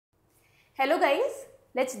Hello guys,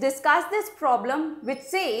 let's discuss this problem which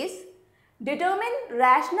says determine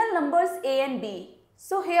rational numbers a and b.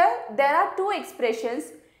 So here there are two expressions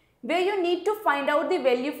where you need to find out the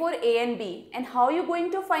value for a and b, and how you going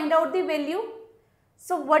to find out the value?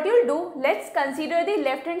 So what you'll do, let's consider the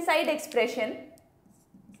left hand side expression,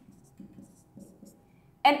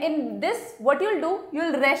 and in this what you'll do,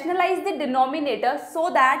 you'll rationalize the denominator so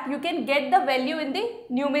that you can get the value in the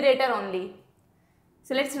numerator only.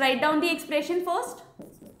 So let's write down the expression first.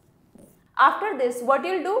 After this, what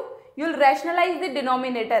you'll do, you'll rationalize the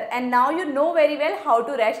denominator, and now you know very well how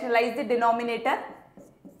to rationalize the denominator.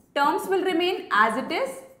 Terms will remain as it is,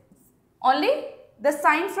 only the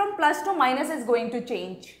sign from plus to minus is going to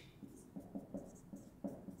change.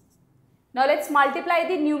 Now let's multiply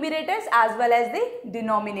the numerators as well as the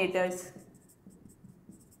denominators.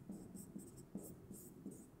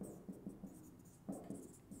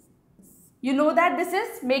 You know that this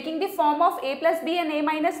is making the form of a plus b and a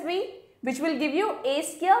minus b, which will give you a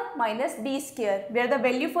square minus b square, where the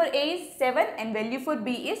value for a is 7 and value for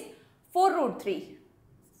b is 4 root 3.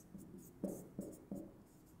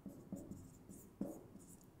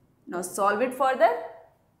 Now solve it further.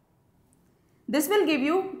 This will give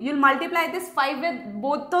you, you'll multiply this 5 with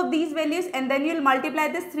both of these values, and then you'll multiply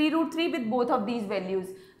this 3 root 3 with both of these values.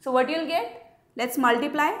 So what you'll get? Let's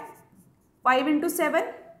multiply 5 into 7.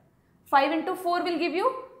 5 into 4 will give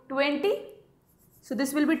you 20. So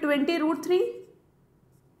this will be 20 root 3.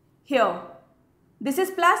 Here, this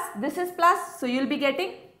is plus, so you'll be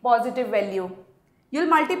getting positive value. You'll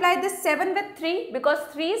multiply this 7 with 3 because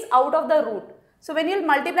 3 is out of the root. So when you'll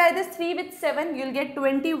multiply this 3 with 7, you'll get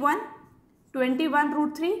 21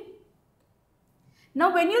 root 3.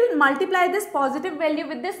 Now when you'll multiply this positive value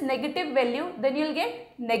with this negative value, then you'll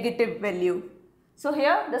get negative value. So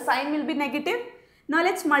here the sign will be negative. Now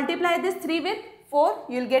let's multiply this 3 with 4,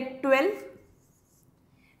 you'll get 12.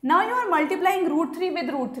 Now you are multiplying root 3 with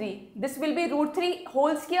root 3. This will be root 3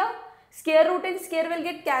 whole square. Square root and square will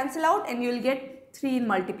get cancelled out, and you will get 3 in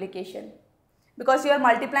multiplication. Because you are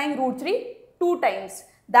multiplying root 3 2 times.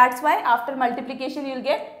 That's why after multiplication you will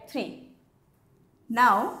get 3.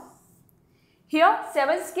 Now here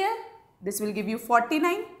 7 square, this will give you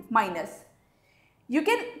 49 minus. You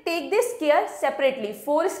can take this square separately,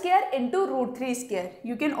 4 square into root 3 square.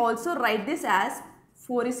 You can also write this as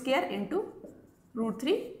 4 square into root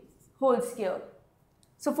 3 whole square.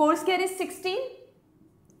 So 4 square is 16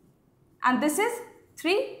 and this is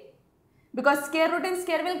 3, because square root and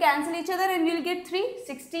square will cancel each other and you will get 3.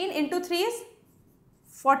 16 into 3 is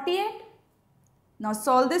 48. Now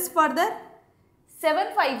solve this further.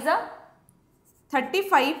 7 5s are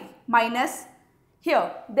 35 minus, here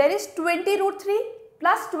there is 20 root 3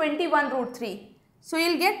 plus 21 root 3. So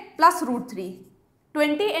you will get plus root 3.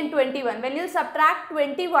 20 and 21. When you will subtract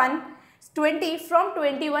 20 from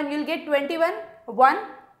 21, you will get 21 1.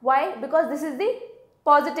 Why? Because this is the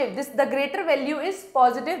positive. The greater value is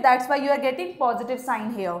positive. That's why you are getting positive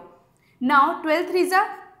sign here. Now 12 3s are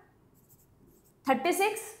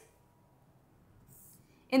 36.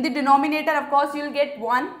 In the denominator, of course, you will get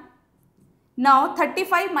 1. Now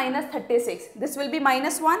 35 minus 36. This will be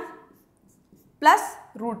minus 1 plus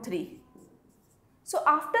root 3. So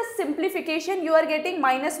after simplification, you are getting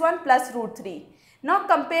minus 1 plus root 3. Now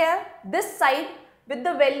compare this side with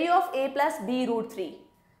the value of a plus b root 3.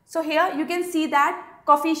 So here you can see that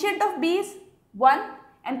coefficient of b is 1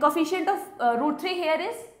 and coefficient of root 3 here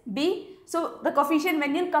is b. So the coefficient,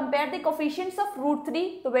 when you compare the coefficients of root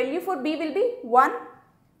 3, the value for b will be 1.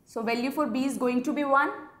 So value for b is going to be 1.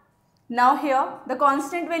 Now here the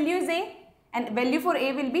constant value is a, and value for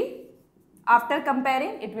a will be, after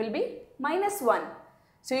comparing, it will be minus 1.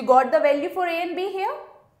 So you got the value for a and b here.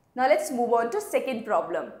 Now let's move on to second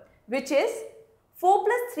problem, which is 4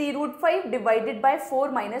 plus 3 root 5 divided by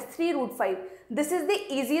 4 minus 3 root 5. This is the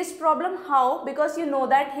easiest problem. How? Because you know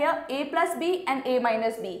that here a plus b and a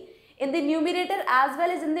minus b. In the numerator as well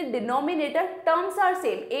as in the denominator, terms are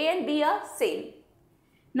same. A and b are same.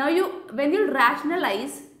 Now when you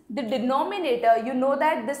rationalize the denominator, you know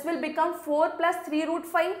that this will become 4 plus 3 root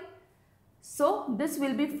 5. So this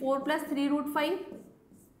will be 4 plus 3 root 5.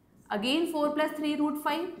 Again 4 plus 3 root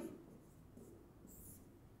 5.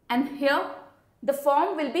 And here the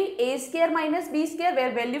form will be a square minus b square,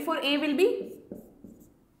 where value for a will be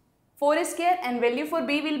 4 square and value for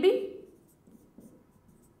b will be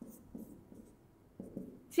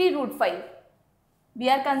 3 root 5. We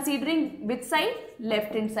are considering which side?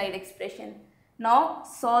 Left hand side expression. Now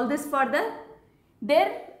solve this further.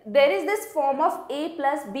 There is this form of a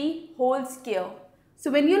plus b whole square. So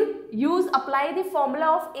when you apply the formula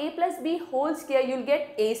of a plus b whole square, you will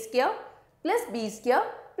get a square plus b square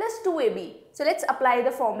plus 2ab. So let's apply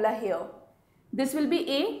the formula here. This will be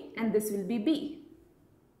a and this will be b.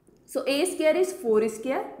 So a square is 4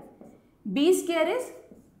 square, b square is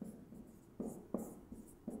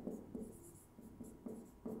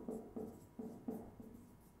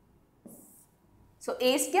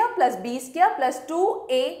a square plus b square plus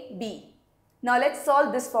 2ab. Now let's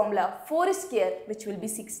solve this formula. 4 square, which will be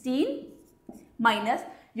 16, minus,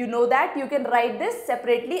 you know that you can write this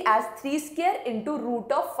separately as 3 square into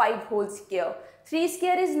root of 5 whole square. 3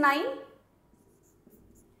 square is 9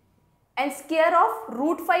 and square of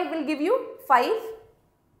root 5 will give you 5.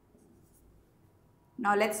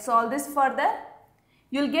 Now let's solve this further.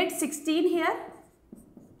 You'll get 16 here.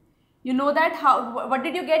 You know that what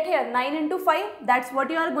did you get here? 9 into 5. That's what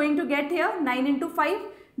you are going to get here. 9 into 5,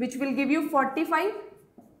 which will give you 45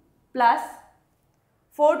 plus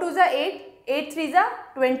 4 2s are 8. 8 3s are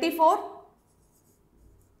 24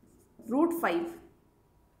 root 5.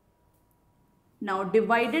 Now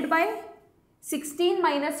divided by 16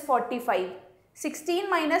 minus 45. 16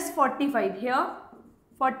 minus 45 here.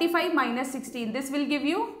 45 minus 16. This will give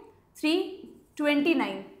you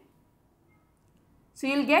 329. So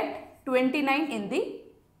you will get 29 in the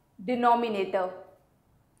denominator.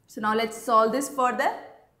 So now let's solve this further.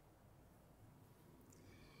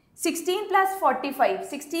 16 plus 45.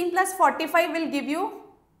 16 plus 45 will give you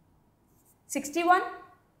 61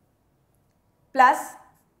 plus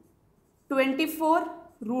 24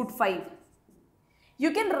 root 5.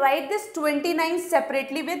 You can write this 29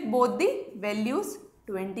 separately with both the values.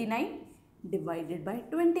 29 divided by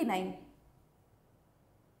 29.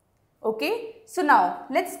 Okay, so now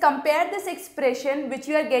let's compare this expression which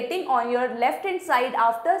you are getting on your left hand side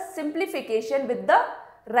after simplification with the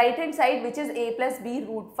right hand side, which is a plus b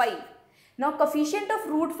root 5. Now coefficient of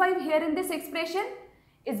root 5 here in this expression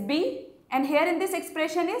is b and here in this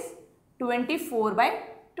expression is 24 by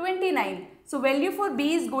 29. So value for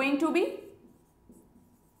b is going to be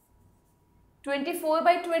 24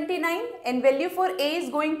 by 29 and value for a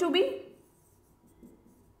is going to be,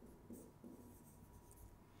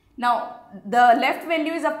 now the left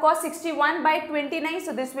value is of course 61 by 29.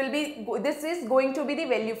 So this is going to be the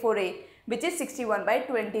value for a, which is 61 by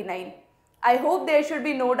 29. I hope there should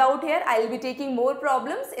be no doubt here. I will be taking more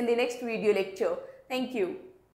problems in the next video lecture. Thank you.